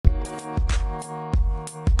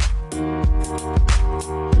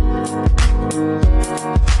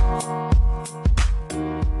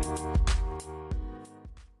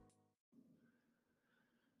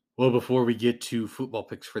Well, before we get to football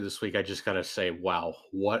picks for this week, I just got to say, wow,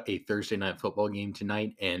 what a Thursday night football game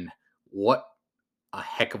tonight, and what a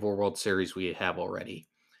heck of a World Series we have already.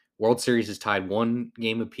 World Series is tied one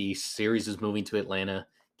game apiece. Series is moving to Atlanta.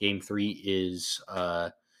 Game three is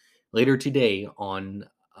later today on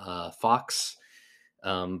Fox.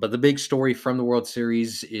 But the big story from the World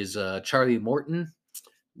Series is Charlie Morton,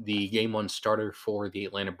 the game one starter for the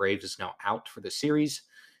Atlanta Braves, is now out for the series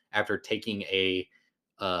after taking a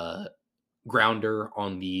uh, grounder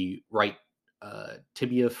on the right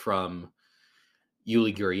tibia from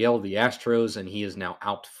Yuli Gurriel, the Astros, and he is now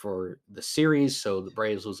out for the series. So the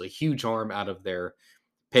Braves lose a huge arm out of their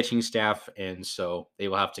pitching staff, and so they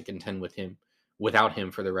will have to contend without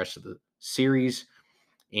him for the rest of the series.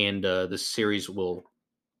 And the series will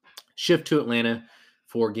shift to Atlanta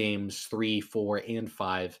for games 3, 4, and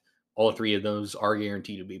 5. All three of those are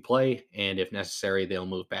guaranteed to be play, and if necessary, they'll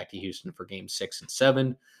move back to Houston for game 6 and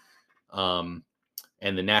 7. Um,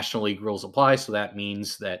 and the National League rules apply. So that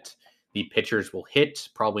means that the pitchers will hit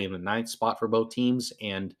probably in the ninth spot for both teams,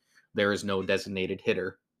 and there is no designated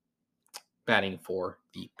hitter batting for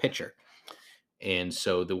the pitcher. And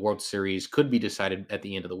so the World Series could be decided at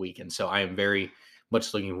the end of the weekend. So I am very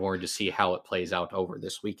much looking forward to see how it plays out over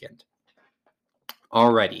this weekend.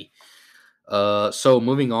 Alrighty. So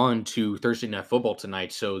moving on to Thursday Night Football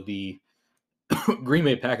tonight. So the Green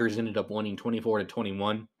Bay Packers ended up winning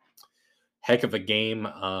 24-21. Heck of a game.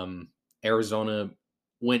 Arizona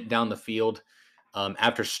went down the field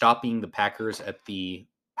after stopping the Packers at the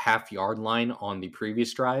half-yard line on the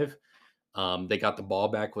previous drive. They got the ball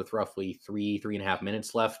back with roughly 3.5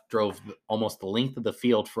 minutes left, drove almost the length of the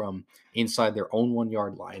field from inside their own 1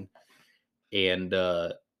 yard line. And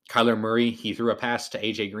Kyler Murray, he threw a pass to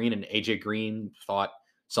AJ Green, and AJ Green thought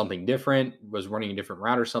something different, was running a different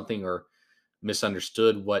route or something, or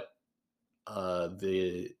misunderstood what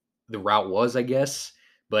the route was, I guess.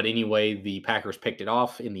 But anyway, the Packers picked it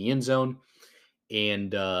off in the end zone,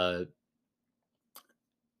 and the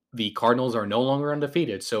Cardinals are no longer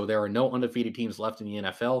undefeated. So there are no undefeated teams left in the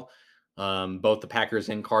NFL. Both the Packers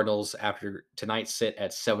and Cardinals after tonight sit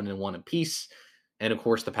at 7-1 apiece. And of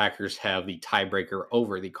course, the Packers have the tiebreaker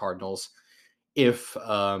over the Cardinals. If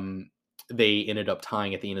they ended up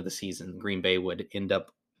tying at the end of the season, Green Bay would end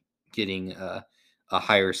up getting a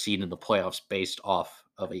higher seed in the playoffs based off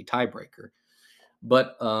of a tiebreaker.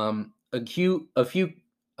 But a few key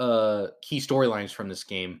storylines from this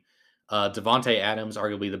game. Devontae Adams,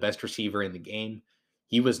 arguably the best receiver in the game,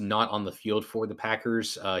 he was not on the field for the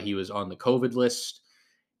Packers. He was on the COVID list,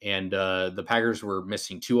 and the Packers were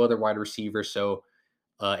missing two other wide receivers. So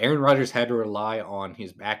Aaron Rodgers had to rely on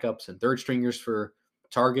his backups and third stringers for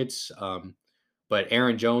targets. But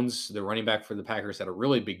Aaron Jones, the running back for the Packers, had a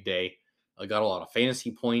really big day. Got a lot of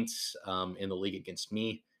fantasy points in the league against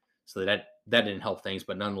me, so that didn't help things.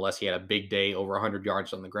 But nonetheless, he had a big day, over 100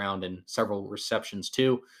 yards on the ground and several receptions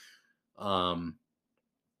too. Um,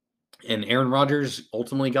 and Aaron Rodgers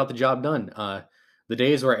ultimately got the job done. The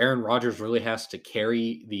days where Aaron Rodgers really has to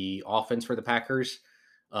carry the offense for the Packers,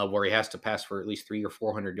 where he has to pass for at least 300 or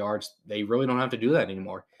 400 yards, they really don't have to do that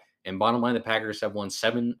anymore. And bottom line, the Packers have won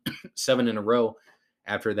seven in a row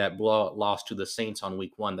after that blowout loss to the Saints on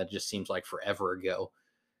Week 1. That just seems like forever ago.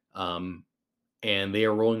 And they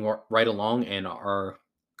are rolling right along and are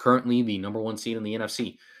currently the number one seed in the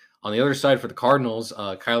NFC. On the other side for the Cardinals,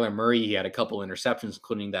 Kyler Murray, he had a couple interceptions,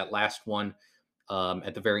 including that last one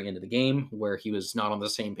at the very end of the game where he was not on the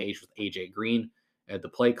same page with AJ Green at the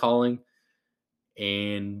play calling.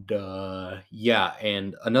 And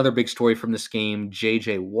and another big story from this game,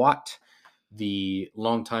 JJ Watt, the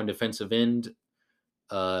longtime defensive end,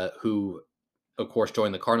 who of course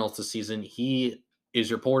joined the Cardinals this season. He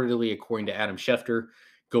is reportedly, according to Adam Schefter,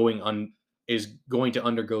 is going to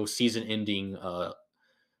undergo season-ending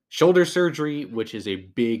shoulder surgery, which is a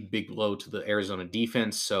big blow to the Arizona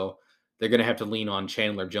defense. So they're going to have to lean on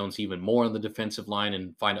Chandler Jones even more on the defensive line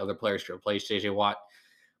and find other players to replace JJ Watt.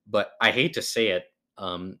 But I hate to say it,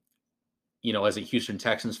 as a Houston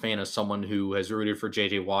Texans fan, as someone who has rooted for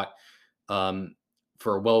JJ Watt um,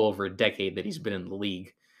 for well over a decade that he's been in the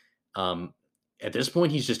league. Um, at this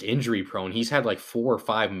point, he's just injury prone. He's had like 4 or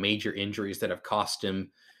 5 major injuries that have cost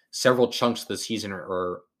him several chunks of the season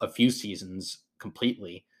or a few seasons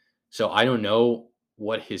completely. So I don't know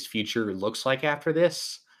what his future looks like after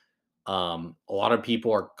this. A lot of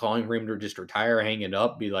people are calling for him to just retire, hang it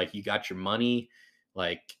up, be like, you got your money.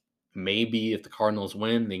 Like maybe if the Cardinals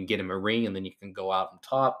win, then get him a ring and then you can go out on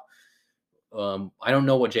top. I don't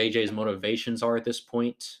know what JJ's motivations are at this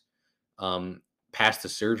point. Past the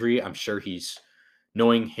surgery, I'm sure he's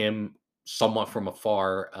knowing him somewhat from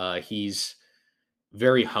afar. He's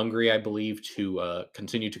very hungry, I believe, to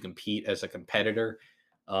continue to compete as a competitor.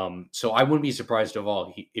 So I wouldn't be surprised at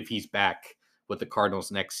all if he's back with the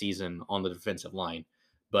Cardinals next season on the defensive line.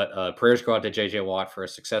 But prayers go out to JJ Watt for a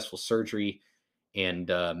successful surgery, and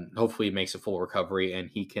hopefully it makes a full recovery and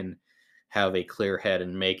he can have a clear head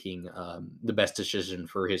in making the best decision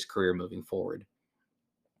for his career moving forward.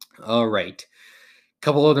 All right.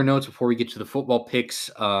 Couple other notes before we get to the football picks.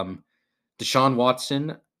 Deshaun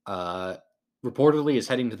Watson uh, reportedly is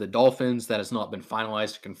heading to the Dolphins. That has not been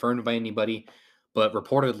finalized or confirmed by anybody, but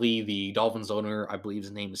reportedly the Dolphins owner, I believe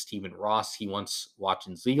his name is Stephen Ross, he wants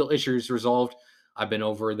Watson's legal issues resolved. I've been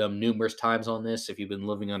over them numerous times on this. If you've been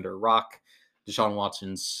living under a rock, Deshaun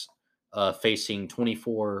Watson's facing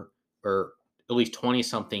 24 or at least 20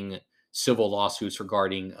 something civil lawsuits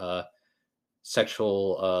regarding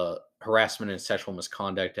sexual harassment and sexual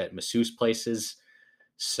misconduct at masseuse places.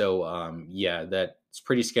 So yeah, that's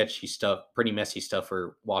pretty sketchy stuff, pretty messy stuff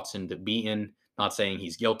for Watson to be in. Not saying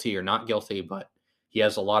he's guilty or not guilty, but he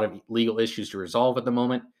has a lot of legal issues to resolve at the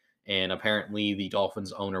moment. And apparently the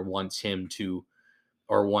Dolphins owner wants him to,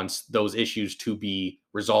 or wants those issues to be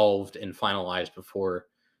resolved and finalized before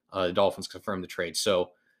the Dolphins confirm the trade.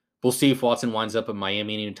 So we'll see if Watson winds up in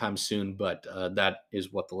Miami anytime soon, but that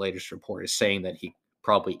is what the latest report is saying, that he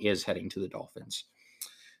probably is heading to the Dolphins.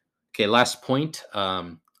 Okay, last point.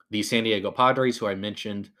 The San Diego Padres, who I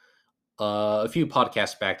mentioned a few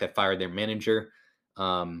podcasts back, that fired their manager.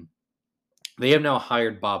 They have now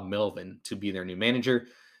hired Bob Melvin to be their new manager.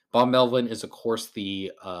 Bob Melvin is, of course,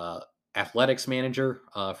 the athletics manager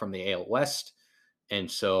from the AL West. And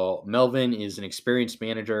so Melvin is an experienced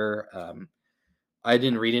manager. I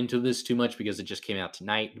didn't read into this too much because it just came out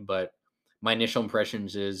tonight, but my initial impression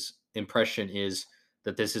is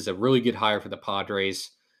that this is a really good hire for the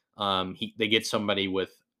Padres. They get somebody with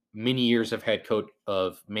many years of head coach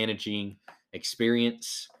of managing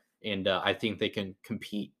experience, and I think they can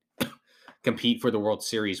compete for the World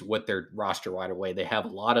Series with their roster right away. They have a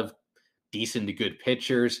lot of decent to good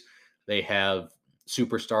pitchers. They have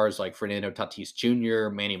superstars like Fernando Tatis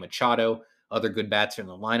Jr., Manny Machado, other good bats in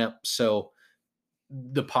the lineup. So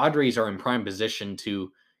the Padres are in prime position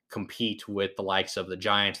to compete with the likes of the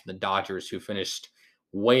Giants and the Dodgers, who finished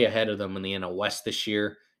way ahead of them in the NL West this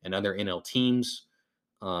year, and other NL teams.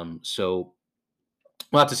 So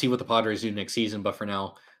we'll have to see what the Padres do next season. But for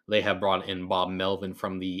now, they have brought in Bob Melvin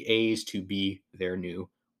from the A's to be their new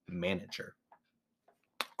manager.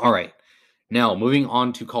 All right. Now, moving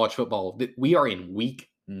on to college football. We are in week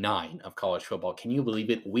 9 of college football. Can you believe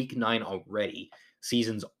it? Week 9 already.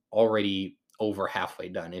 Season's already over halfway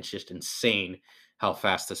done. It's just insane how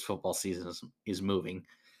fast this football season is moving.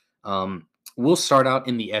 We'll start out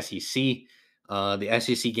in the SEC. The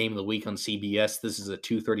SEC game of the week on CBS. This is a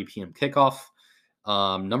 2:30 p.m. kickoff.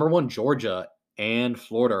 Number 1, Georgia and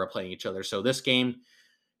Florida are playing each other. So this game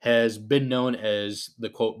has been known as the,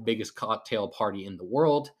 quote, biggest cocktail party in the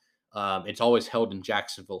world. It's always held in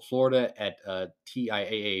Jacksonville, Florida at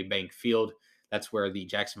TIAA Bank Field. That's where the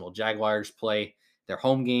Jacksonville Jaguars play their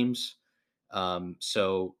home games. And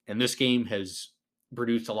this game has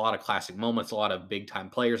produced a lot of classic moments, a lot of big time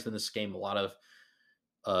players in this game. A lot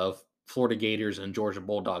of Florida Gators and Georgia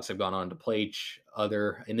Bulldogs have gone on to play each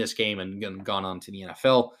other in this game and gone on to the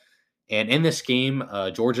NFL. And in this game,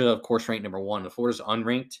 Georgia, of course, ranked number 1. Florida's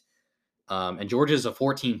unranked. And Georgia's a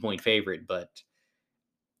 14-point favorite, but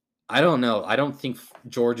I don't know. I don't think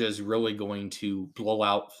Georgia is really going to blow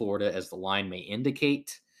out Florida as the line may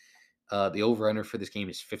indicate. The over-under for this game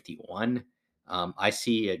is 51. I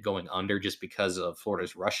see it going under just because of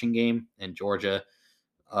Florida's rushing game, and Georgia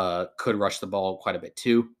could rush the ball quite a bit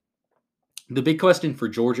too. The big question for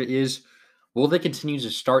Georgia is, will they continue to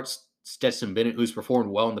start Stetson Bennett, who's performed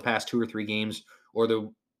well in the past 2 or 3 games, or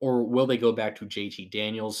will they go back to JT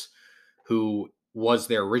Daniels, who was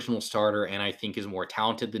their original starter and I think is more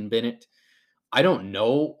talented than Bennett? I don't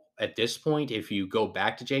know at this point if you go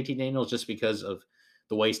back to JT Daniels just because of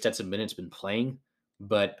the way Stetson Bennett's been playing,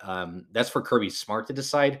 but that's for Kirby Smart to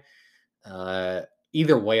decide.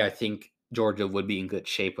 Either way, I think Georgia would be in good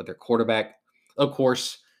shape with their quarterback. Of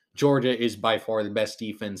course, Georgia is by far the best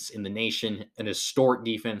defense in the nation, an historic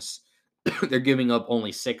defense. They're giving up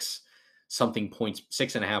only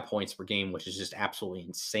 6.5 points per game, which is just absolutely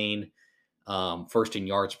insane. First in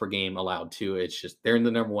yards per game allowed too. It's just they're in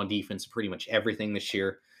the number 1 defense pretty much everything this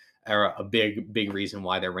year. Are a big reason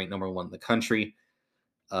why they're ranked number 1 in the country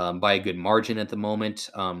by a good margin at the moment.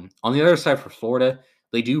 On the other side for Florida,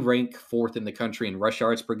 they do rank 4th in the country in rush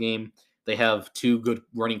yards per game. They have 2 good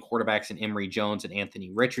running quarterbacks in Emory Jones and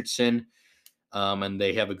Anthony Richardson, and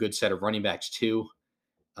they have a good set of running backs too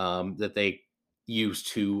that they use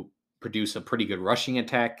to produce a pretty good rushing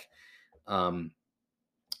attack. Um,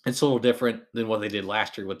 it's a little different than what they did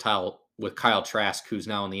last year with Kyle Trask, who's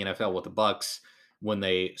now in the NFL with the Bucks, when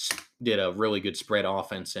they did a really good spread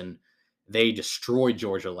offense and they destroyed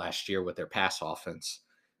Georgia last year with their pass offense.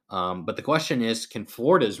 But the question is, can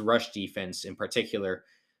Florida's rush defense, in particular,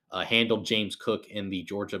 handle James Cook and the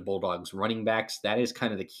Georgia Bulldogs running backs? That is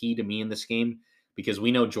kind of the key to me in this game because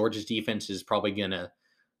we know Georgia's defense is probably going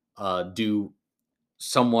to do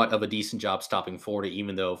somewhat of a decent job stopping Florida,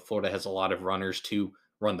 even though Florida has a lot of runners to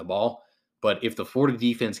run the ball. But if the Florida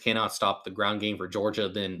defense cannot stop the ground game for Georgia,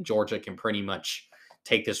 then Georgia can pretty much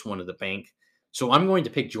take this one to the bank. So I'm going to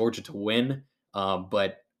pick Georgia to win,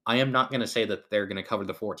 but I am not going to say that they're going to cover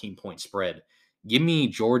the 14-point spread. Give me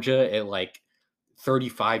Georgia at like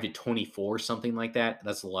 35-24, something like that.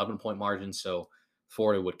 That's 11-point margin. So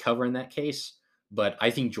Florida would cover in that case. But I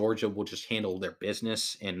think Georgia will just handle their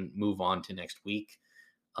business and move on to next week.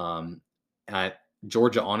 Um,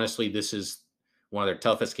 Georgia, honestly, this is one of their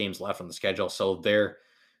toughest games left on the schedule. So they're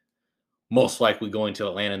most likely going to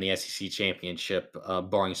Atlanta in the SEC championship,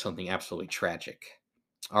 barring something absolutely tragic.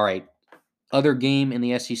 All right. Other game in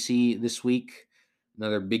the SEC this week,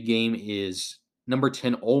 another big game is number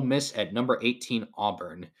 10 Ole Miss at number 18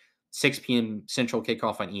 Auburn. 6 p.m. Central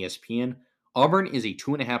kickoff on ESPN. Auburn is a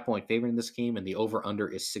 2.5-point favorite in this game, and the over/under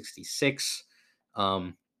is 66.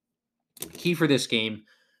 Key for this game,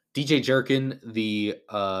 DJ Jerkin, the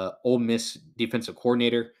Ole Miss defensive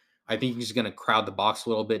coordinator, I think he's going to crowd the box a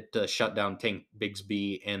little bit to shut down Tank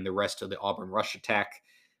Bigsby and the rest of the Auburn rush attack.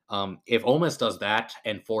 If Ole Miss does that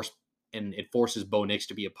and it forces Bo Nix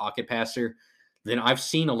to be a pocket passer, then I've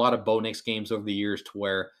seen a lot of Bo Nix games over the years to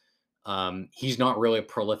where he's not really a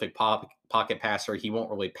prolific pocket passer. He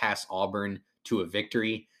won't really pass Auburn to a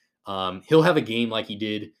victory. He'll have a game like he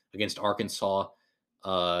did against Arkansas.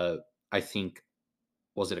 I think,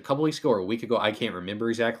 was it a couple weeks ago or a week ago? I can't remember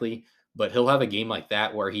exactly, but he'll have a game like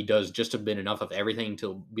that where he does just a bit enough of everything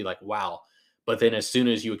to be like, wow. But then as soon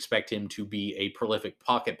as you expect him to be a prolific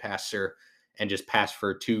pocket passer and just pass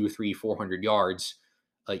for 2, 3, 400 yards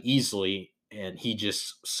easily, and he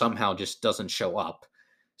just somehow just doesn't show up.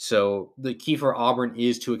 So the key for Auburn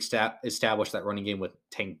is to establish that running game with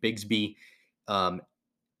Tank Bigsby and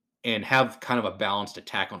have kind of a balanced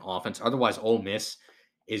attack on offense. Otherwise, Ole Miss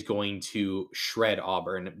is going to shred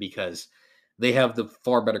Auburn because they have the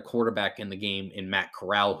far better quarterback in the game in Matt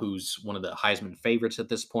Corral, who's one of the Heisman favorites at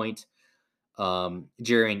this point.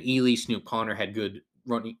 Jerry Ely, Snoop Conner had good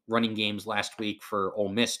running games last week for Ole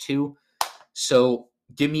Miss too. So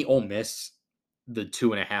give me Ole Miss the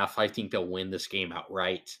 2.5. I think they'll win this game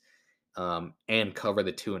outright and cover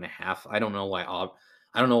the 2.5. I don't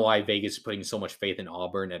know why Vegas is putting so much faith in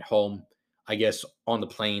Auburn at home. I guess on the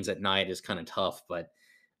plains at night is kind of tough, but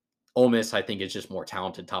Ole Miss, I think, is just more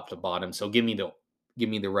talented top to bottom. So give me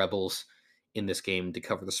the Rebels in this game to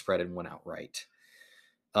cover the spread and win outright.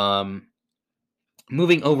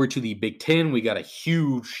 Moving over to the Big Ten, we got a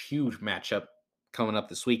huge matchup coming up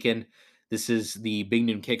this weekend. This is the big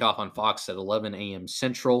noon kickoff on Fox at 11 a.m.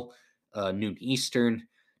 Central, noon Eastern.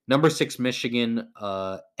 Number 6 Michigan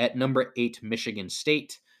at number 8 Michigan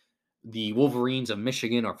State. The Wolverines of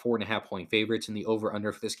Michigan are 4.5-point favorites, and the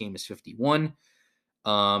over/under for this game is 51.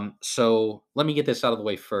 So let me get this out of the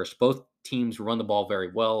way first. Both teams run the ball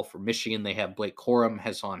very well. For Michigan, they have Blake Corum,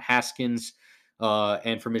 Hassan Haskins,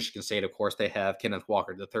 and for Michigan State, of course, they have Kenneth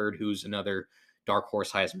Walker III, who's another dark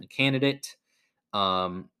horse Heisman candidate.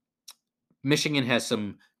 Michigan has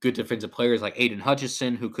some good defensive players like Aiden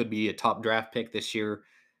Hutchinson, who could be a top draft pick this year,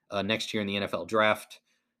 next year in the NFL draft.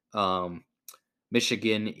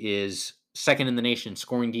 Michigan is second in the nation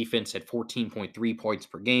scoring defense at 14.3 points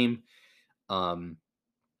per game.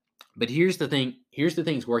 But here's the thing. Here's the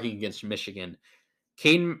things working against Michigan.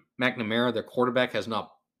 Caden McNamara, their quarterback, has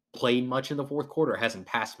not played much in the fourth quarter. Hasn't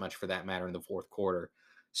passed much for that matter in the fourth quarter.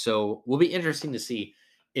 So will be interesting to see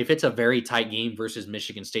if it's a very tight game versus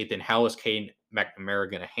Michigan State. Then how is Caden McNamara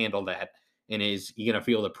going to handle that? And is he going to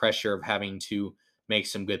feel the pressure of having to make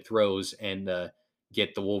some good throws and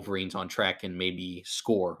get the Wolverines on track and maybe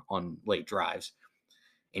score on late drives?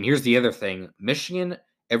 And here's the other thing. Michigan,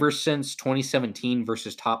 ever since 2017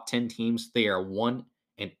 versus top 10 teams, they are 1-8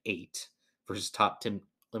 versus top 10.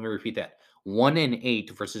 Let me repeat that.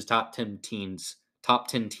 1-8 versus top 10 teams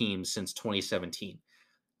since 2017.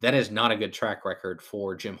 That is not a good track record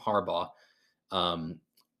for Jim Harbaugh,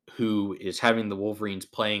 who is having the Wolverines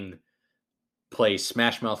play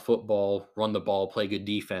smash mouth football, run the ball, play good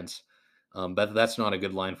defense. But that's not a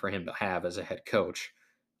good line for him to have as a head coach.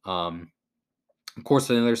 Of course,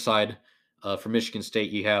 on the other side, for Michigan State,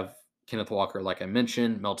 you have Kenneth Walker, like I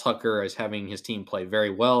mentioned. Mel Tucker is having his team play very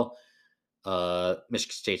well.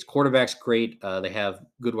 Michigan State's quarterback's great. They have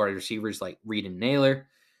good wide receivers like Reed and Naylor,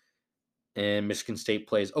 and Michigan State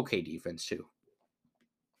plays okay defense too.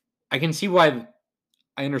 I can see why.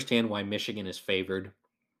 I understand why Michigan is favored.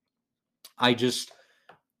 I just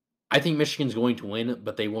I think Michigan's going to win,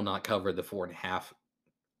 but they will not cover the 4.5.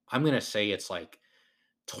 I'm gonna say it's like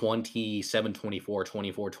 27-24,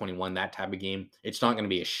 24-21, that type of game. It's not gonna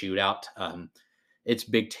be a shootout. It's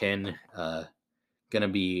Big Ten. Gonna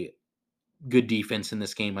be good defense in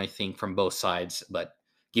this game, I think, from both sides, but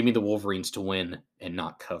give me the Wolverines to win and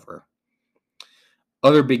not cover.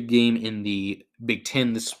 Other big game in the Big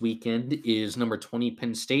Ten this weekend is number 20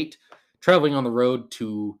 Penn State traveling on the road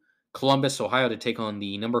to Columbus, Ohio to take on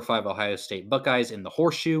the number 5 Ohio State Buckeyes in the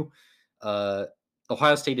Horseshoe. Uh,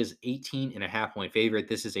 Ohio State is 18.5-point favorite.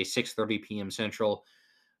 This is a 6:30 p.m. Central,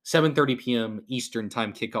 7:30 p.m. Eastern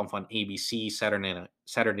time kickoff on ABC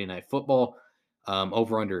Saturday Night Football.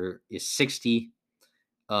 Over under is 60.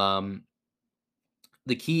 The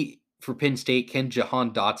key for Penn State, can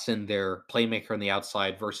Jahan Dotson, their playmaker on the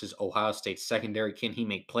outside, versus Ohio State's secondary, can he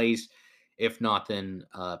make plays? If not, then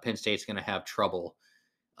Penn State's going to have trouble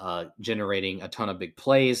generating a ton of big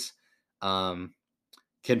plays.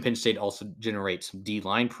 Can Penn State also generate some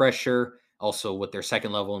D-line pressure, also with their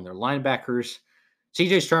second level and their linebackers?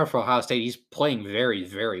 CJ Stroud for Ohio State, he's playing very,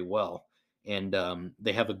 very well. And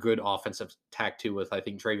they have a good offensive attack, too, with, I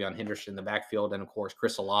think, Travion Henderson in the backfield. And, of course,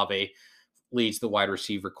 Chris Olave leads the wide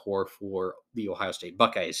receiver core for the Ohio State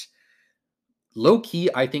Buckeyes. Low key,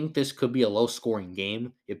 I think this could be a low scoring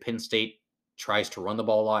game if Penn State tries to run the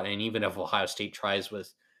ball a lot, and even if Ohio State tries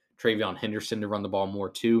with Travion Henderson to run the ball more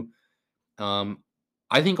too.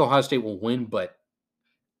 I think Ohio State will win, but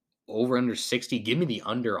over under 60. Give me the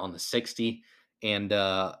under on the 60. And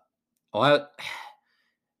Ohio,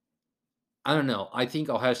 I don't know. I think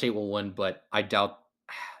Ohio State will win, but I doubt.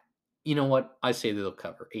 You know what? I say they'll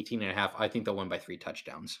cover 18.5. I think they'll win by 3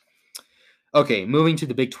 touchdowns. Okay, moving to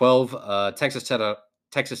the Big 12,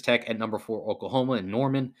 Texas Tech at number 4, Oklahoma and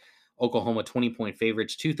Norman. Oklahoma 20-point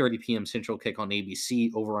favorites, 2:30 p.m. Central kick on ABC.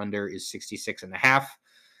 Over under is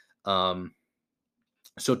 66.5.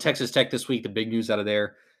 So Texas Tech this week, the big news out of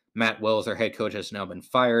there, Matt Wells, their head coach, has now been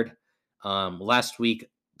fired. Last week,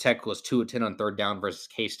 Tech was 2 of 10 on third down versus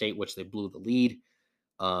K-State, which they blew the lead.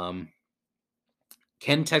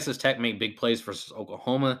 Can Texas Tech make big plays versus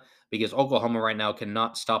Oklahoma? Because Oklahoma right now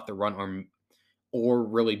cannot stop the run or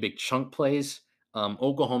really big chunk plays.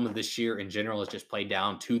 Oklahoma this year in general has just played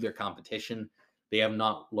down to their competition. They have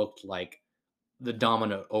not looked like the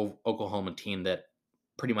dominant Oklahoma team that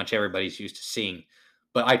pretty much everybody's used to seeing.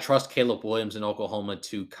 But I trust Caleb Williams in Oklahoma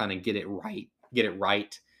to kind of get it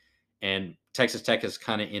right. And Texas Tech is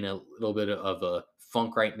kind of in a little bit of a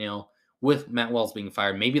funk right now with Matt Wells being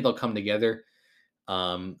fired. Maybe they'll come together.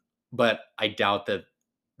 But I doubt that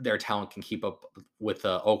their talent can keep up with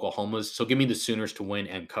Oklahoma's. So give me the Sooners to win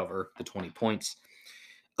and cover the 20 points.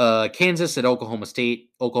 Kansas at Oklahoma State.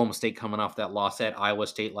 Oklahoma State coming off that loss at Iowa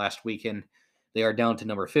State last weekend. They are down to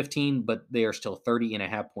number 15, but they are still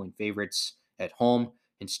 30.5-point favorites at home.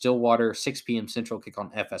 In Stillwater, 6 p.m. Central kick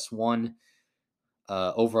on FS1.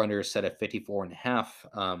 Over-under is set at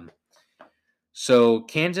 54.5. So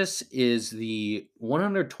Kansas is the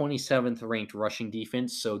 127th ranked rushing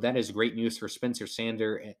defense. So that is great news for Spencer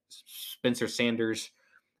Sanders,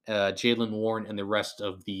 Jaylen Warren, and the rest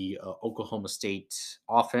of the Oklahoma State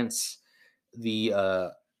offense.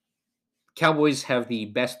 The Cowboys have the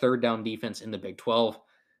best third down defense in the Big 12.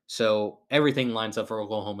 So everything lines up for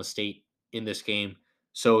Oklahoma State in this game.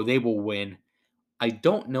 So they will win. I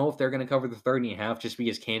don't know if they're going to cover the 30.5 just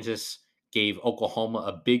because Kansas gave Oklahoma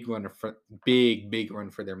a big run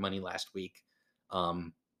for their money last week.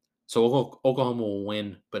 So Oklahoma will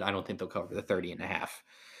win, but I don't think they'll cover the 30.5.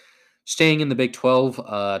 Staying in the Big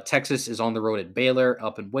 12, Texas is on the road at Baylor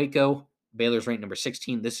up in Waco. Baylor's ranked number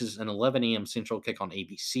 16. This is an 11 a.m. Central kick on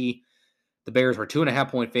ABC. The Bears were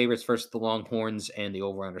 2.5-point favorites versus the Longhorns, and the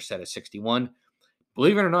over-under set at 61.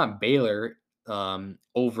 Believe it or not, Baylor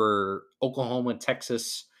over Oklahoma,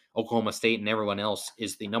 Texas, Oklahoma State, and everyone else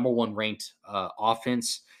is the number 1 ranked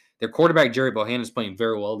offense. Their quarterback, Jerry Bohannon, is playing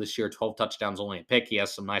very well this year. 12 touchdowns, only a pick. He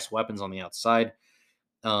has some nice weapons on the outside.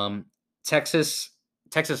 Texas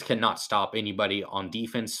cannot stop anybody on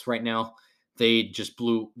defense right now. They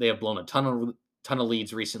have blown a ton of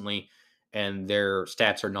leads recently, and their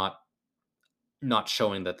stats are not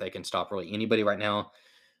showing that they can stop really anybody right now.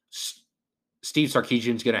 Steve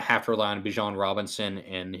Sarkisian's going to have to rely on Bijan Robinson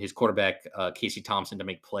and his quarterback, Casey Thompson, to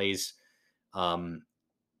make plays.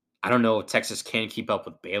 I don't know if Texas can keep up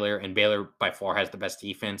with Baylor, and Baylor by far has the best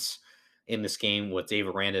defense in this game with Dave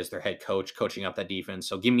Aranda as their head coach, coaching up that defense.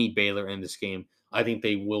 So give me Baylor in this game. I think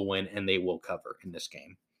they will win and they will cover in this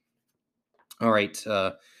game. All right.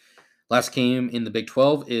 Last game in the Big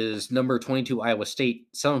 12 is number 22 Iowa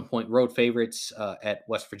State, 7-point road favorites at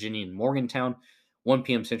West Virginia and Morgantown. 1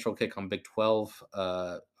 p.m. Central kick on Big 12.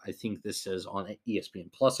 I think this is on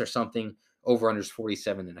ESPN Plus or something. Over unders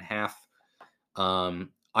 47.5.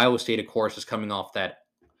 Iowa State, of course, is coming off that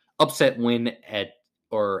upset win at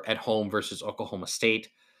home versus Oklahoma State.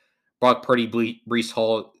 Brock Purdy, Breece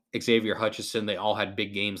Hall, Xavier Hutchinson, they all had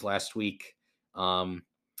big games last week.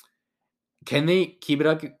 Can they keep it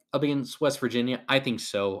up against West Virginia? I think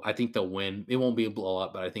so. I think they'll win. It won't be a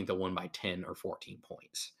blowout, but I think they'll win by 10 or 14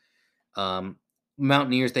 points.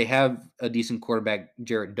 Mountaineers, they have a decent quarterback,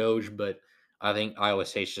 Jarrett Doge, but I think Iowa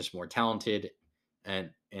State's just more talented,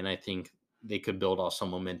 and I think they could build off some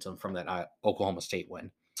momentum from that Oklahoma State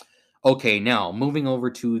win. Okay, now moving over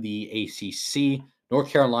to the ACC. North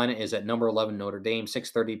Carolina is at number 11 Notre Dame,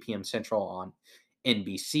 6:30 p.m. Central on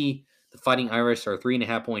NBC. The Fighting Irish are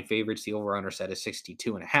 3.5-point favorites. The over-under set is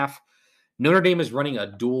 62.5. Notre Dame is running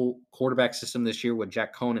a dual quarterback system this year with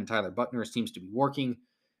Jack Cohn and Tyler Buckner. It seems to be working.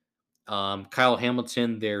 Kyle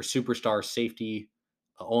Hamilton, their superstar safety,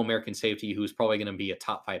 All-American safety, who's probably going to be a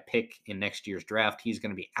top 5 pick in next year's draft. He's going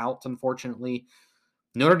to be out, unfortunately.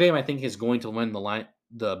 Notre Dame, I think, is going to win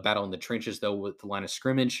the battle in the trenches, though, with the line of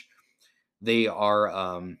scrimmage. They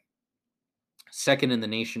are second in the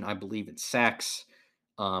nation, I believe, in sacks.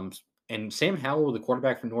 And Sam Howell, the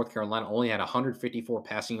quarterback from North Carolina, only had 154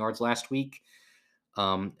 passing yards last week.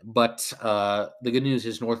 But the good news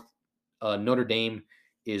is Notre Dame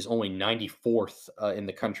is only 94th in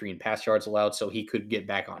the country in pass yards allowed, so he could get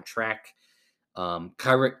back on track.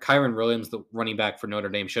 Kyron Williams, the running back for Notre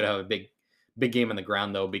Dame, should have a big game on the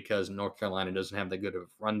ground, though, because North Carolina doesn't have that good of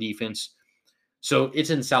run defense. So it's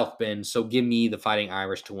in South Bend, so give me the Fighting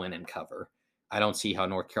Irish to win and cover. I don't see how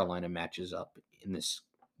North Carolina matches up in this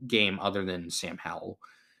game other than Sam Howell.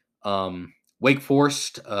 Wake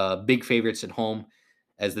Forest, big favorites at home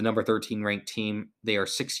as the number 13 ranked team. They are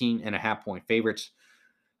 16.5-point favorites.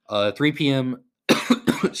 3 p.m.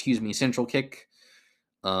 Central kick.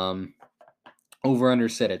 Over-under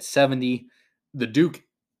set at 70. The Duke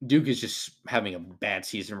is just having a bad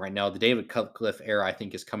season right now. The David Cutcliffe era, I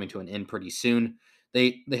think, is coming to an end pretty soon.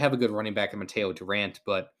 They have a good running back in Mateo Durant,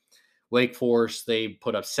 but Wake Forest, they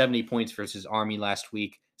put up 70 points versus Army last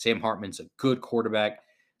week. Sam Hartman's a good quarterback.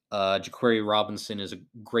 Jaquari Robinson is a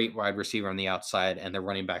great wide receiver on the outside, and their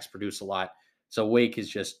running backs produce a lot. So Wake is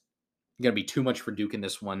just going to be too much for Duke in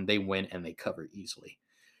this one. They win, and they cover easily.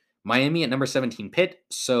 Miami at number 17, Pitt.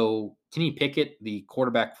 So Kenny Pickett, the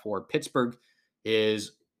quarterback for Pittsburgh,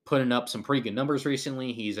 is putting up some pretty good numbers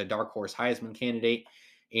recently. He's a dark horse Heisman candidate,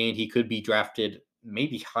 and he could be drafted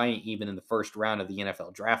maybe high even in the first round of the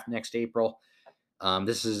NFL draft next April.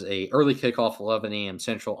 This is a early kickoff, 11 a.m.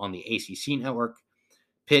 Central on the ACC network.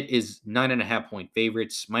 Pitt is 9.5-point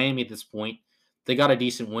favorites. Miami at this point, they got a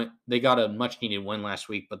decent win. They got a much-needed win last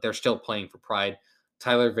week, but they're still playing for pride.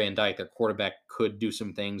 Tyler Van Dyke, their quarterback, could do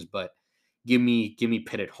some things, but give me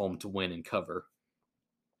Pitt at home to win and cover.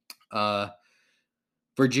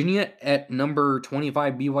 Virginia at number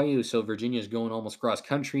 25, BYU. So Virginia is going almost cross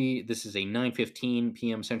country. This is a 9:15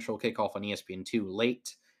 p.m. Central kickoff on ESPN2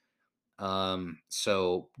 late.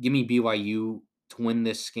 So give me BYU to win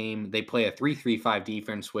this game. They play a 3-3-5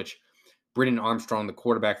 defense, which Brennan Armstrong, the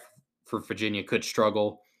quarterback for Virginia, could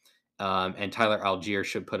struggle. And Tyler Algier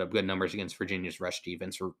should put up good numbers against Virginia's rush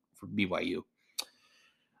defense for BYU.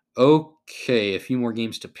 Okay, a few more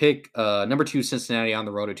games to pick. Number 2, Cincinnati on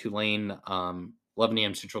the road at Tulane. 11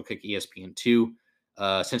 a.m. Central kick,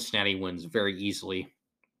 ESPN2. Cincinnati wins very easily.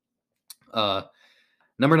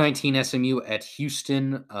 Number 19, SMU at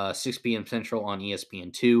Houston, 6 p.m. Central on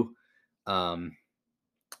ESPN2.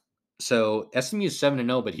 So SMU is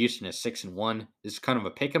 7-0, but Houston is 6-1. This is kind of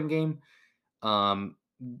a pick'em game.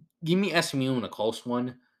 Give me SMU in a close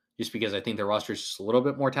one, just because I think their roster is just a little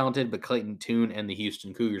bit more talented, but Clayton Tune and the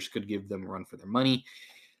Houston Cougars could give them a run for their money.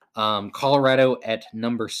 Colorado at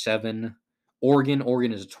number 7. Oregon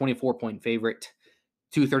is a 24-point favorite.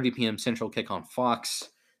 2:30 p.m. Central kick on Fox.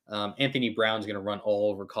 Anthony Brown's going to run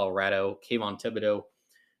all over Colorado. Kayvon Thibodeau,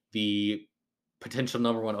 the potential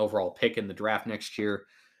number 1 overall pick in the draft next year.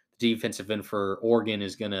 The defensive end for Oregon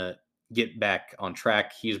is going to get back on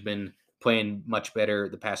track. He's been playing much better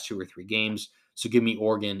the past 2 or 3 games. So give me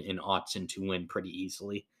Oregon and Autzen to win pretty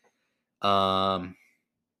easily.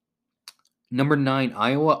 Number 9,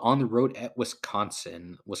 Iowa on the road at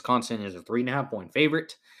Wisconsin. Wisconsin is a 3.5-point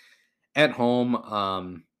favorite at home.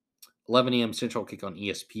 11 a.m. Central kick on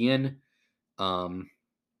ESPN.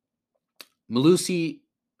 Malusi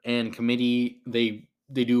and committee, they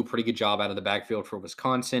do a pretty good job out of the backfield for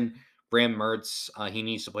Wisconsin. Bram Mertz, he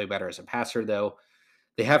needs to play better as a passer, though.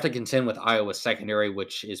 They have to contend with Iowa's secondary,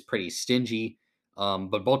 which is pretty stingy.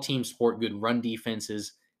 But both teams sport good run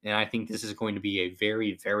defenses, and I think this is going to be a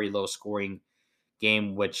very, very low scoring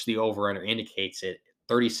game, which the over-under indicates it.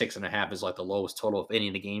 36.5 is like the lowest total of any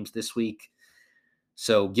of the games this week.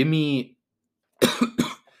 So give me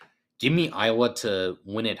Iowa to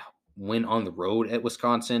win on the road at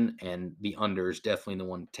Wisconsin, and the under is definitely the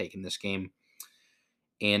one taking this game.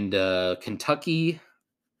 And Kentucky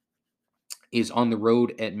is on the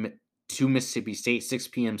road to Mississippi State, 6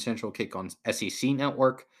 p.m. Central kick on SEC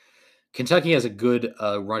Network. Kentucky has a good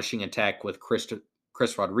rushing attack with Chris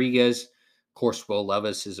Rodriguez. Of course, Will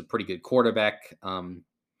Levis is a pretty good quarterback.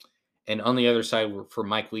 And on the other side, for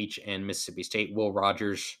Mike Leach and Mississippi State, Will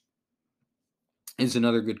Rogers is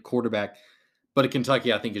another good quarterback. But at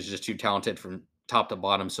Kentucky, I think, is just too talented from top to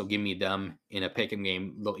bottom. So give me them in a pick-em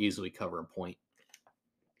game. They'll easily cover a point.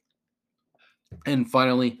 And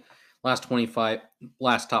finally, last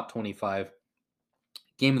top 25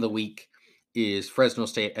 game of the week is Fresno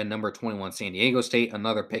State at number 21 San Diego State.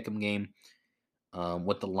 Another pick-em game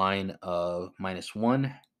with the line of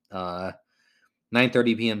 -1.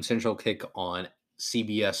 9:30 p.m. Central kick on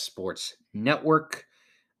CBS Sports Network.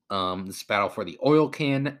 This battle for the oil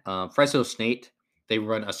can. Fresno State, they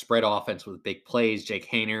run a spread offense with big plays. Jake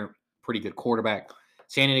Haener, pretty good quarterback.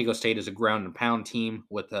 San Diego State is a ground and pound team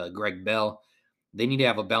with Greg Bell. They need to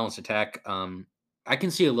have a balanced attack. I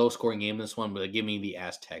can see a low-scoring game in this one, but give me the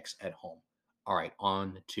Aztecs at home. All right,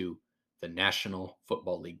 on to the National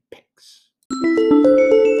Football League picks.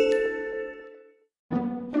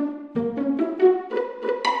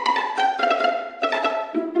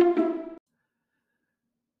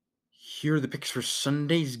 Here are the picks for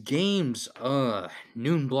Sunday's games.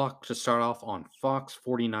 Noon block to start off on Fox.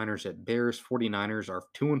 49ers at Bears. 49ers are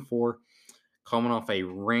 2-4, coming off a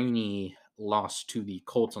rainy loss to the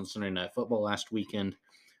Colts on Sunday Night Football last weekend.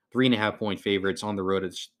 3.5-point favorites on the road.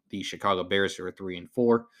 It's the Chicago Bears, who are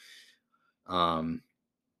 3-4.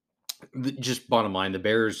 Just bottom line, the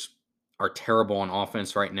Bears are terrible on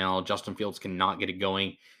offense right now. Justin Fields cannot get it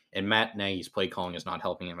going, and Matt Nagy's play calling is not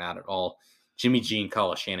helping him out at all. Jimmy G and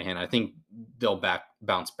Kyle Shanahan, I think they'll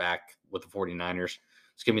bounce back with the 49ers.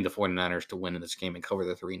 It's giving me the 49ers to win in this game and cover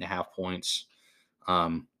the 3.5 points.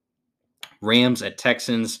 Rams at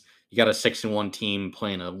Texans. You got a 6-1 team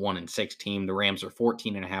playing a 1-6 team. The Rams are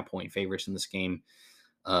 14.5-point favorites in this game.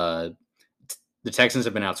 The Texans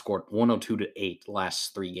have been outscored 102-8 the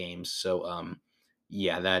last 3 games. So,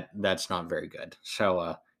 that's not very good.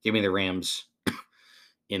 So, give me the Rams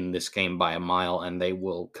in this game by a mile, and they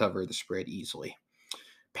will cover the spread easily.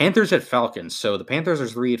 Panthers at Falcons. So the Panthers are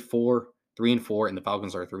 3-4, and the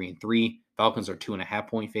Falcons are 3-3. Falcons are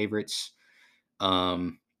 2.5-point favorites.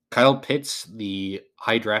 Kyle Pitts, the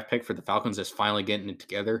high draft pick for the Falcons, is finally getting it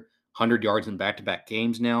together. 100 yards in back-to-back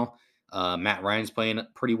games now. Matt Ryan's playing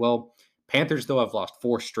pretty well. Panthers, though, have lost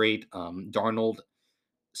 4 straight. Sam Darnold,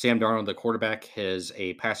 the quarterback, has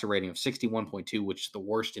a passer rating of 61.2, which is the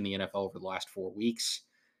worst in the NFL over the last 4 weeks.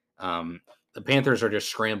 The Panthers are just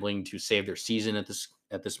scrambling to save their season at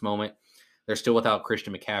this moment. They're still without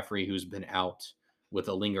Christian McCaffrey, who's been out with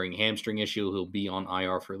a lingering hamstring issue. He'll be on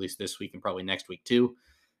IR for at least this week and probably next week too.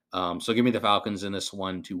 So give me the Falcons in this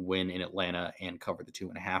one to win in Atlanta and cover the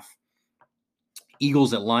 2.5.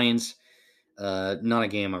 Eagles at Lions. Not a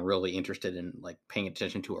game I'm really interested in paying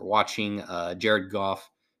attention to or watching. Jared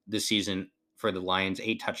Goff this season for the Lions,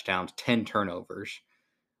 8 touchdowns, 10 turnovers.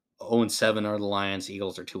 0-7 are the Lions.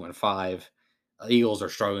 Eagles are 2-5. Eagles are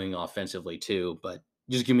struggling offensively too, but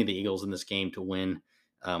just give me the Eagles in this game to win.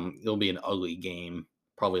 It'll be an ugly game,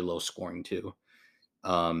 probably low scoring too.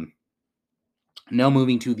 Now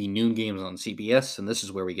moving to the noon games on CBS, and this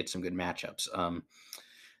is where we get some good matchups.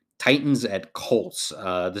 Titans at Colts.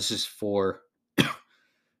 This is for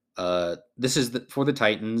for the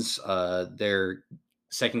Titans. Their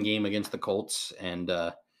second game against the Colts, and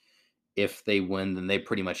if they win, then they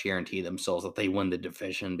pretty much guarantee themselves that they win the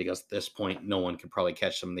division, because at this point, no one could probably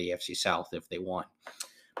catch them in the AFC South if they won.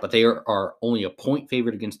 But they are only a point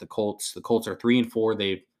favorite against the Colts. The Colts are 3-4.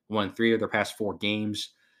 They've won 3 of their past 4 games.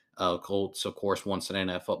 Colts, of course, won Sunday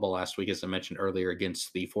Night Football last week, as I mentioned earlier,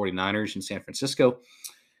 against the 49ers in San Francisco.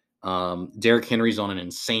 Derrick Henry's on an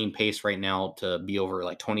insane pace right now to be over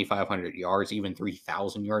 2,500 yards, even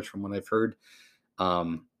 3,000 yards from what I've heard.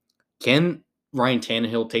 Can Ryan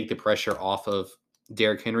Tannehill take the pressure off of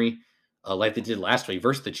Derrick Henry like they did last week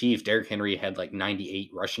versus the Chiefs? Derrick Henry had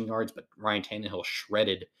 98 rushing yards, but Ryan Tannehill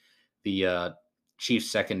shredded the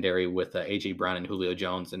Chiefs secondary with A.J. Brown and Julio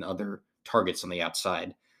Jones and other targets on the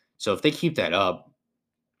outside. So if they keep that up,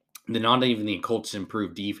 then not even the Colts'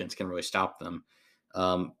 improved defense can really stop them.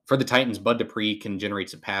 For the Titans, Bud Dupree can generate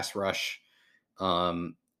some pass rush,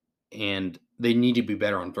 um, and they need to be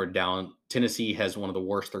better on third down. Tennessee has one of the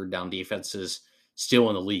worst third down defenses still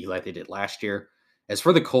in the league, like they did last year. As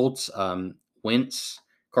for the Colts, Carson Wentz,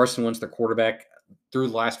 their quarterback, through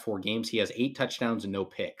the last 4 games, he has 8 touchdowns and no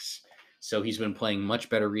picks. So he's been playing much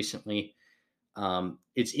better recently.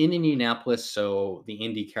 It's in Indianapolis, so the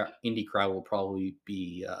Indy crowd will probably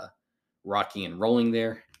be rocking and rolling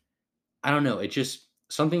there. I don't know. It just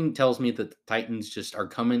something tells me that the Titans just are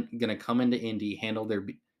going to come into Indy, handle their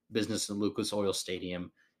business in Lucas Oil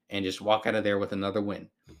Stadium, and just walk out of there with another win.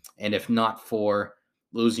 And if not for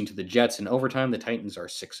losing to the Jets in overtime, the Titans are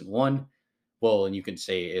 6-1. Well, and you can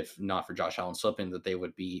say if not for Josh Allen slipping, that they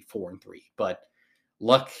would be 4-3. But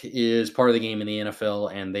luck is part of the game in the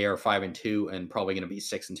NFL, and they are 5-2 and probably going to be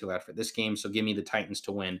 6-2 after this game. So give me the Titans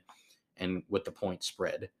to win, and with the point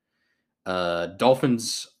spread.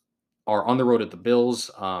 Dolphins are on the road at the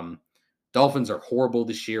Bills. Dolphins are horrible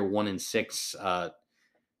this year, 1-6.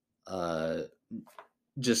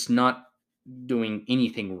 Just not doing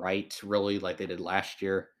anything right, really, like they did last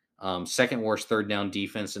year. Second worst third down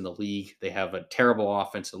defense in the league. They have a terrible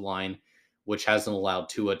offensive line, which hasn't allowed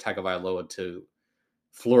Tua Tagovailoa to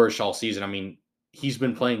flourish all season. I mean, he's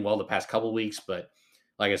been playing well the past couple of weeks, but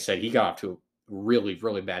like I said, he got off to a really,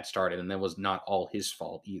 really bad start, and that was not all his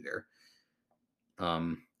fault either.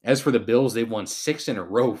 As for the Bills, they've won 6 in a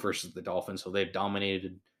row versus the Dolphins, so they've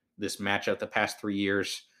dominated this matchup the past 3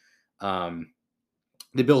 years.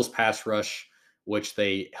 The Bills pass rush, which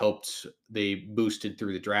they boosted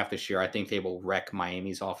through the draft this year, I think they will wreck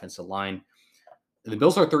Miami's offensive line. The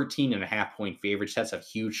Bills are 13.5-point favorites. That's a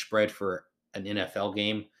huge spread for an NFL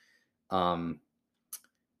game.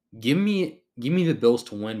 Give me the Bills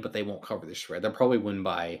to win, but they won't cover the spread. They'll probably win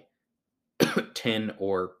by 10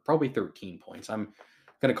 or probably 13 points. I'm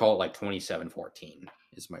going to call it like 27-14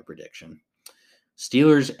 is my prediction.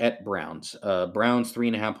 Steelers at Browns. Browns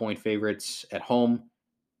 3.5-point favorites at home.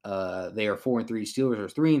 They are 4-3. Steelers are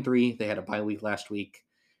 3-3. They had a bye week last week.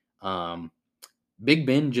 Big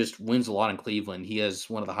Ben just wins a lot in Cleveland. He has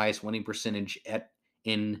one of the highest winning percentage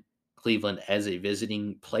in Cleveland as a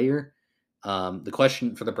visiting player. The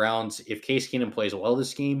question for the Browns, if Case Keenum plays well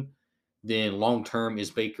this game, then long term,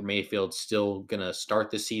 is Baker Mayfield still going to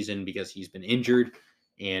start this season because he's been injured?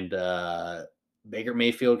 And Baker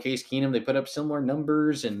Mayfield, Case Keenum, they put up similar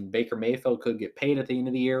numbers, and Baker Mayfield could get paid at the end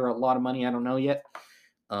of the year a lot of money. I don't know yet.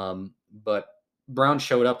 But Brown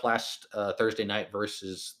showed up last Thursday night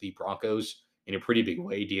versus the Broncos in a pretty big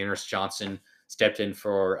way. Dearness Johnson stepped in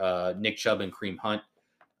for Nick Chubb and Kareem Hunt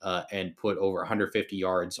and put over 150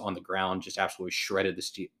 yards on the ground, just absolutely shredded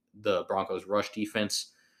the Broncos' rush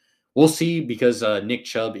defense. We'll see, because Nick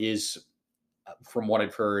Chubb is, from what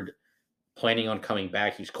I've heard, planning on coming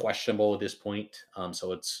back. He's questionable at this point.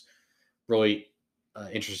 So it's really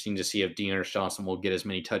interesting to see if Dearness Johnson will get as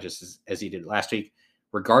many touches as he did last week.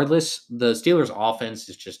 Regardless, the Steelers' offense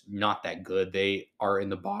is just not that good. They are in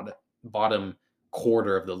the bottom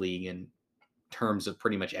quarter of the league in terms of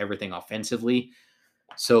pretty much everything offensively.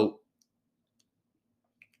 So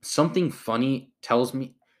something funny tells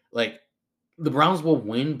me, like, the Browns will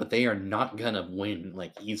win, but they are not going to win,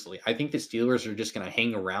 like, easily. I think the Steelers are just going to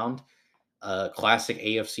hang around. Classic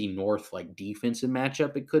AFC North, like, defensive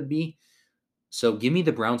matchup it could be. So give me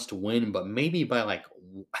the Browns to win, but maybe by, like,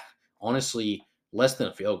 honestly, less than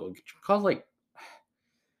a field goal. Because, like,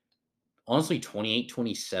 honestly,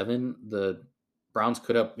 28-27, the Browns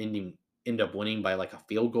could end up winning by, like, a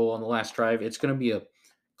field goal on the last drive. It's going to be a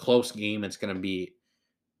close game. It's going to be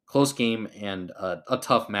close game and a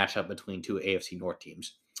tough matchup between two AFC North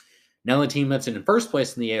teams. Now the team that's in first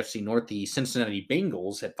place in the AFC North, the Cincinnati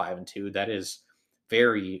Bengals at 5-2. That is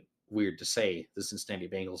very weird to say, the Cincinnati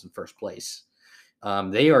Bengals in first place.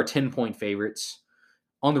 They are 10-point favorites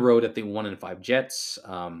on the road at the 1-5 Jets.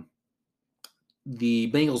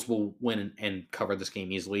 The Bengals will win and cover this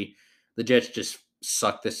game easily. The Jets just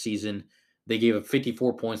suck this season. They gave up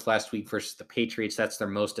 54 points last week versus the Patriots. That's their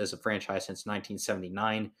most as a franchise since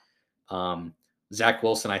 1979. Zach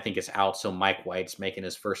Wilson, I think, is out, so Mike White's making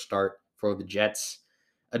his first start for the Jets.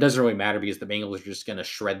 It doesn't really matter because the Bengals are just going to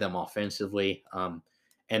shred them offensively.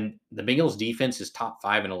 And the Bengals defense is top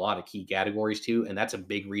 5 in a lot of key categories too, and that's a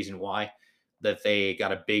big reason why that they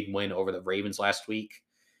got a big win over the Ravens last week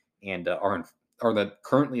and are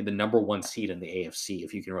currently the number 1 seed in the AFC,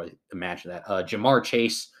 if you can really imagine that. Jamar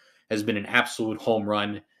Chase has been an absolute home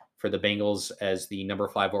run for the Bengals as the number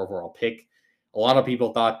 5 overall pick. A lot of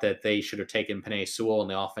people thought that they should have taken Penei Sewell in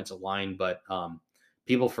the offensive line, but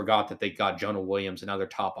People forgot that they got Jonah Williams, another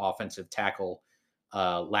top offensive tackle,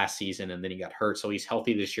 last season, and then he got hurt. So he's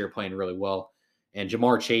healthy this year, playing really well. And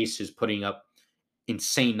Jamar Chase is putting up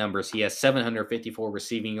insane numbers. He has 754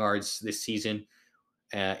 receiving yards this season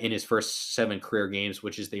in his first 7 career games,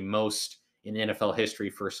 which is the most in NFL history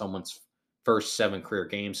for someone's first 7 career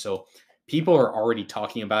games. So people are already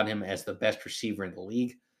talking about him as the best receiver in the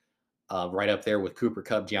league, right up there with Cooper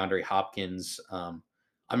Kupp, DeAndre Hopkins. I'm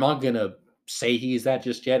not going to say he's that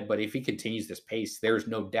just yet, but if he continues this pace, there's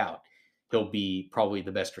no doubt he'll be probably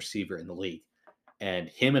the best receiver in the league. And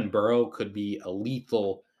him and Burrow could be a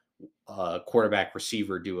lethal quarterback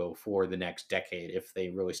receiver duo for the next decade if they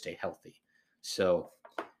really stay healthy. So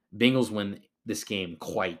Bengals win this game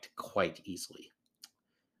quite easily.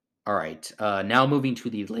 All right, now moving to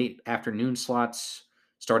the late afternoon slots,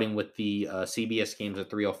 starting with the CBS games at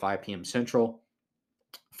 3:05 p.m. Central.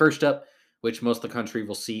 First up, which most of the country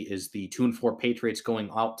will see, is the 2-4 Patriots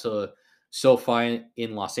going out to SoFi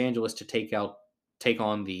in Los Angeles to take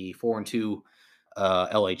on the 4-2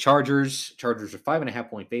 LA Chargers. Chargers are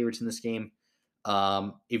 5.5-point favorites in this game.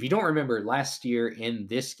 If you don't remember, last year in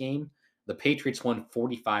this game, the Patriots won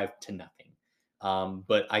 45-0.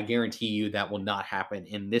 But I guarantee you that will not happen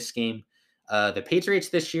in this game. The Patriots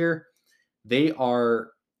this year, they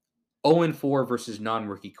are 0-4 versus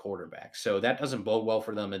non-rookie quarterbacks. So that doesn't bode well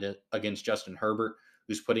for them against Justin Herbert,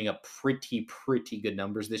 who's putting up pretty good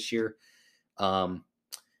numbers this year.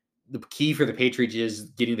 The key for the Patriots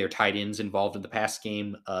is getting their tight ends involved in the pass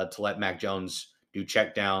game to let Mac Jones do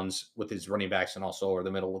check downs with his running backs and also over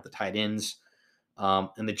the middle with the tight ends.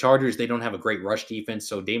 And the Chargers, they don't have a great rush defense,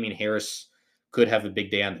 so Damian Harris could have a big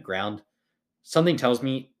day on the ground. Something tells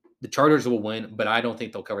me the Chargers will win, but I don't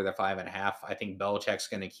think they'll cover their 5.5. I think Belichick's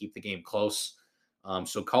going to keep the game close.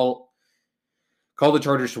 So call the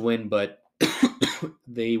Chargers to win, but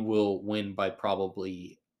they will win by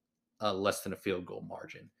probably less than a field goal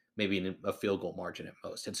margin, maybe a field goal margin at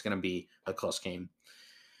most. It's going to be a close game.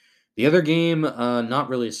 The other game, not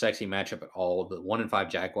really a sexy matchup at all. The 1-5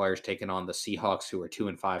 Jaguars taking on the Seahawks, who are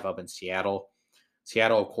 2-5 up in Seattle.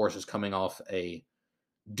 Seattle, of course, is coming off a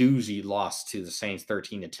doozy loss to the Saints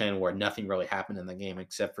 13-10, where nothing really happened in the game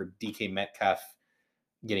except for DK Metcalf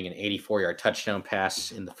getting an 84-yard touchdown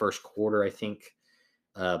pass in the first quarter, I think.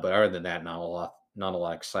 But other than that, not a lot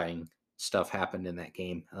of exciting stuff happened in that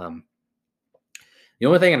game. The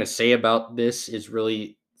only thing I'm going to say about this is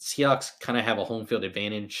really Seahawks kind of have a home field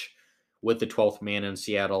advantage with the 12th man in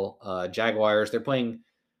Seattle. Jaguars,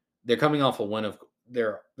 they're coming off a win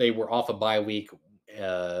they were off a bye week,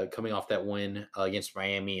 coming off that win against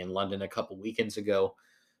Miami and London a couple weekends ago.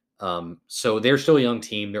 So they're still a young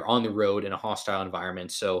team. They're on the road in a hostile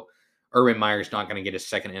environment. So Urban Meyer's not going to get his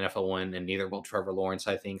second NFL win, and neither will Trevor Lawrence,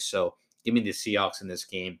 I think. So give me the Seahawks in this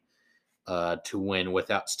game to win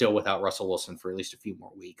without Russell Wilson for at least a few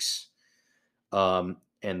more weeks. And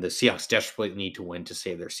the Seahawks desperately need to win to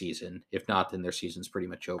save their season. If not, then their season's pretty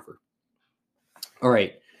much over. All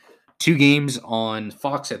right. 2 games on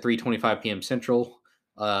Fox at 3:25 p.m. Central.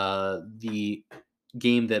 The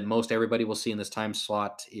game that most everybody will see in this time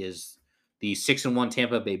slot is the 6-1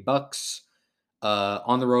 Tampa Bay Bucks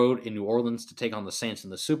on the road in New Orleans to take on the Saints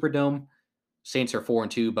in the Superdome. Saints are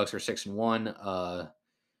 4-2, Bucks are 6-1.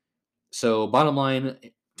 So bottom line,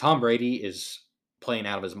 Tom Brady is playing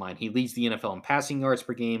out of his mind. He leads the NFL in passing yards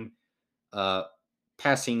per game,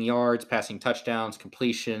 passing yards, passing touchdowns,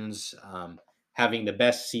 completions, having the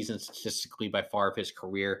best season statistically by far of his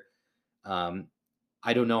career.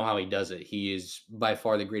 I don't know how he does it. He is by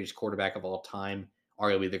far the greatest quarterback of all time,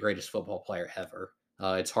 arguably the greatest football player ever.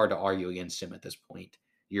 It's hard to argue against him at this point.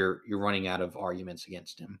 You're running out of arguments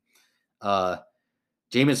against him.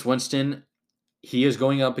 Jameis Winston, he is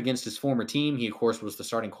going up against his former team. He, of course, was the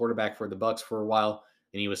starting quarterback for the Bucks for a while,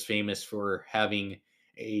 and he was famous for having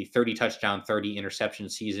a 30 touchdown, 30 interception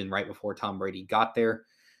season right before Tom Brady got there.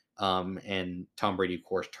 And Tom Brady, of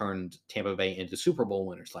course, turned Tampa Bay into Super Bowl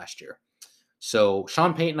winners last year. So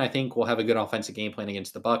Sean Payton, I think, will have a good offensive game plan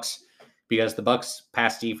against the Bucks because the Bucks'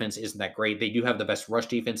 pass defense isn't that great. They do have the best rush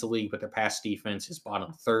defense in the league, but their pass defense is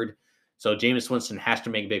bottom third. So Jameis Winston has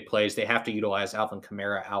to make big plays. They have to utilize Alvin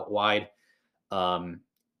Kamara out wide on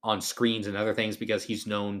screens and other things because he's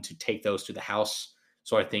known to take those to the house.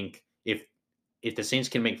 So I think if the Saints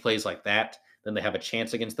can make plays like that, then they have a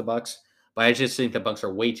chance against the Bucks. But I just think the Bucks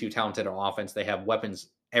are way too talented on offense. They have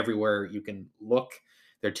weapons everywhere you can look.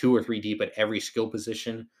 They're 2 or 3 deep at every skill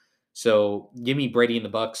position. So give me Brady and the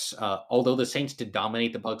Bucks. Although the Saints did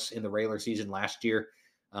dominate the Bucks in the regular season last year,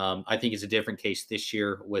 I think it's a different case this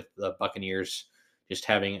year with the Buccaneers just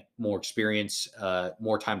having more experience,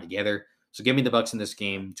 more time together. So give me the Bucks in this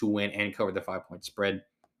game to win and cover the 5-point spread.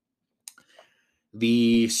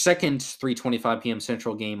 The second 3:25 p.m.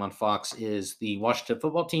 Central game on Fox is the Washington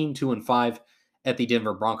football team 2-5 at the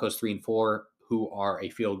Denver Broncos 3-4, who are a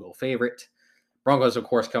field goal favorite. Broncos, of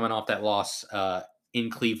course, coming off that loss in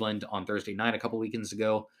Cleveland on Thursday night a couple weekends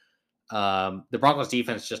ago. The Broncos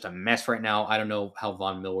defense is just a mess right now. I don't know how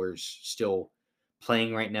Von Miller's still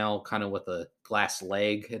playing right now, kind of with a glass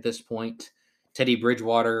leg at this point. Teddy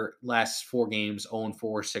Bridgewater, last 4 games,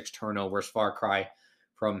 0-4, 6 turnovers, far cry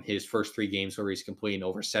from his first 3 games where he's completing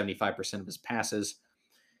over 75% of his passes.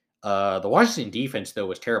 The Washington defense, though,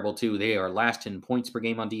 was terrible, too. They are last in points per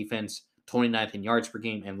game on defense, 29th in yards per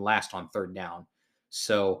game, and last on third down.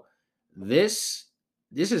 So this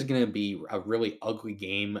is going to be a really ugly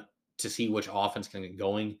game to see which offense can get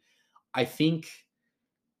going. I think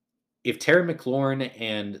if Terry McLaurin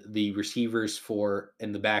and the receivers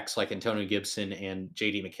and the backs like Antonio Gibson and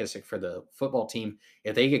J.D. McKissick for the football team,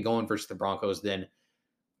 if they get going versus the Broncos, then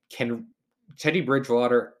can Teddy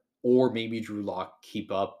Bridgewater or maybe Drew Lock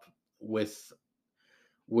keep up with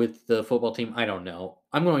the football team? I don't know.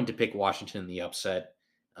 I'm going to pick Washington in the upset.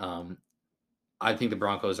 I think the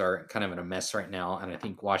Broncos are kind of in a mess right now, and I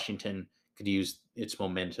think Washington could use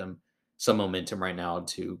some momentum right now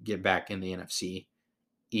to get back in the NFC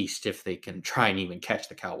East if they can try and even catch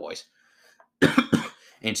the Cowboys.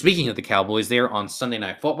 And speaking of the Cowboys, they're on Sunday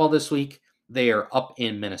Night Football this week. They are up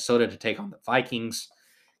in Minnesota to take on the Vikings.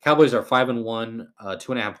 Cowboys are 5-1,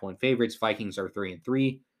 2.5-point favorites. Vikings are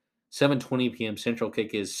 3-3. 7:20 p.m. Central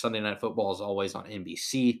kick is Sunday Night Football, as always, on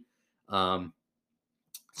NBC.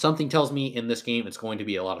 Something tells me in this game it's going to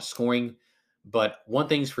be a lot of scoring, but one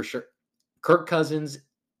thing's for sure: Kirk Cousins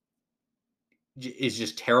is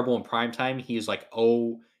just terrible in primetime. He is like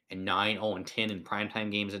 0-9, 0-10 in primetime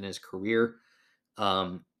games in his career.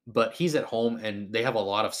 But he's at home, and they have a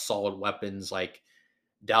lot of solid weapons like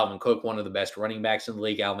Dalvin Cook, one of the best running backs in the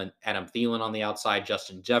league, Adam Thielen on the outside,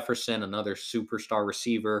 Justin Jefferson, another superstar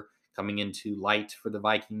receiver coming into light for the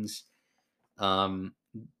Vikings.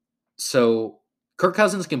 So Kirk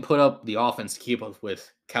Cousins can put up the offense to keep up with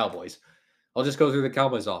Cowboys. I'll just go through the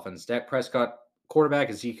Cowboys offense. Dak Prescott, quarterback,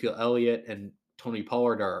 Ezekiel Elliott, and Tony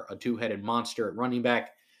Pollard are a 2-headed monster at running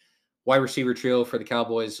back. Wide receiver trio for the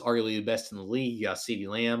Cowboys, arguably the best in the league. You got CeeDee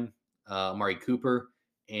Lamb, Amari Cooper,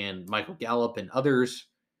 and Michael Gallup and others.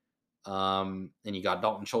 And you got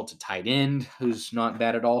Dalton Schultz at tight end, who's not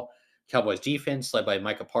bad at all. Cowboys defense, led by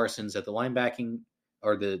Micah Parsons at the linebacking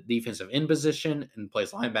or the defensive end position and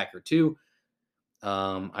plays linebacker too.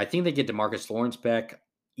 I think they get DeMarcus Lawrence back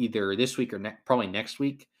either this week or probably next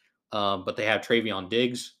week. But they have Trayvon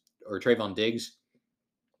Diggs,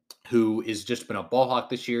 who has just been a ball hawk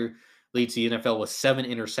this year, leads the NFL with 7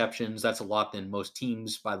 interceptions. That's a lot than most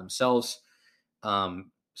teams by themselves.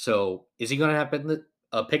 So is he going to have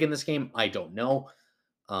a pick in this game? I don't know.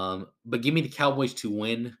 But give me the Cowboys to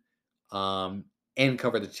win and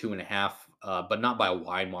cover the 2.5, but not by a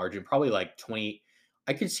wide margin. Probably like 20.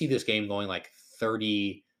 I could see this game going like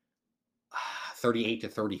 38 to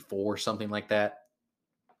 34, something like that.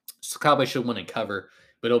 So Cowboys should win and cover,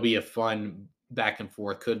 but it'll be a fun back and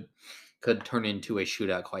forth. Could turn into a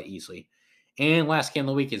shootout quite easily. And last game of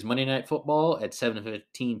the week is Monday Night Football at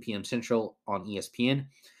 7:15 p.m. Central on ESPN.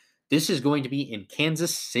 This is going to be in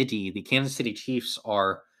Kansas City. The Kansas City Chiefs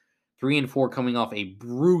are 3-4, coming off a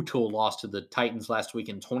brutal loss to the Titans last week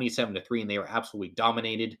in 27-3, and they were absolutely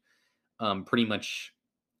dominated, pretty much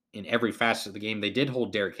in every facet of the game. They did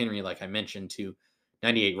hold Derrick Henry, like I mentioned, to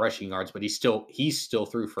 98 rushing yards, but he's still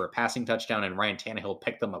threw for a passing touchdown, and Ryan Tannehill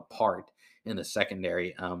picked them apart in the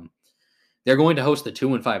secondary. They're going to host the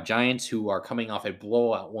 2-5 Giants, who are coming off a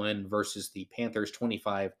blowout win versus the Panthers,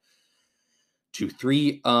 25-3.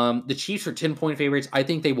 The Chiefs are 10-point favorites. I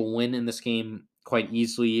think they will win in this game quite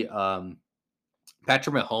easily.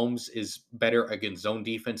 Patrick Mahomes is better against zone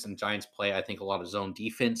defense, and Giants play, I think, a lot of zone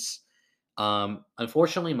defense.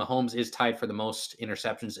 Unfortunately, Mahomes is tied for the most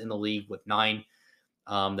interceptions in the league with 9.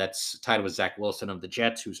 That's tied with Zach Wilson of the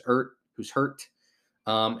Jets, who's hurt.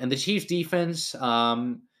 And the Chiefs defense,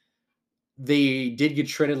 they did get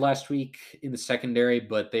shredded last week in the secondary,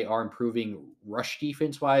 but they are improving rush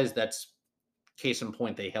defense-wise. That's case in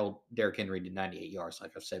point. They held Derrick Henry to 98 yards,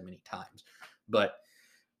 like I've said many times. But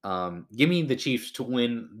give me the Chiefs to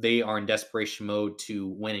win. They are in desperation mode to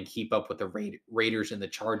win and keep up with the Raiders and the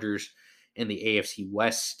Chargers in the AFC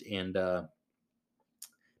West. And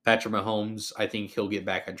Patrick Mahomes, I think he'll get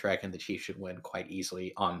back on track, and the Chiefs should win quite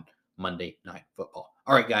easily on Monday Night Football.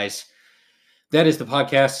 All right, guys. That is the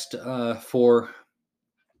podcast for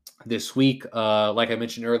this week. Like I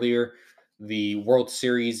mentioned earlier, the World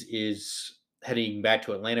Series is heading back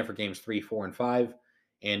to Atlanta for games 3, 4, and 5.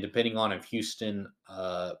 And depending on if Houston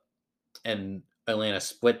and Atlanta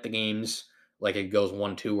split the games, like it goes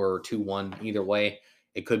 1-2 or 2-1, either way,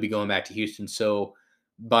 it could be going back to Houston. So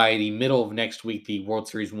by the middle of next week, the World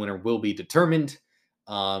Series winner will be determined.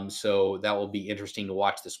 So that will be interesting to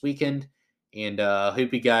watch this weekend. And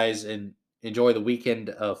hope you guys enjoy the weekend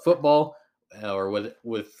of football or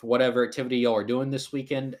with whatever activity y'all are doing this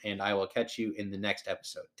weekend. And I will catch you in the next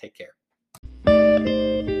episode. Take care.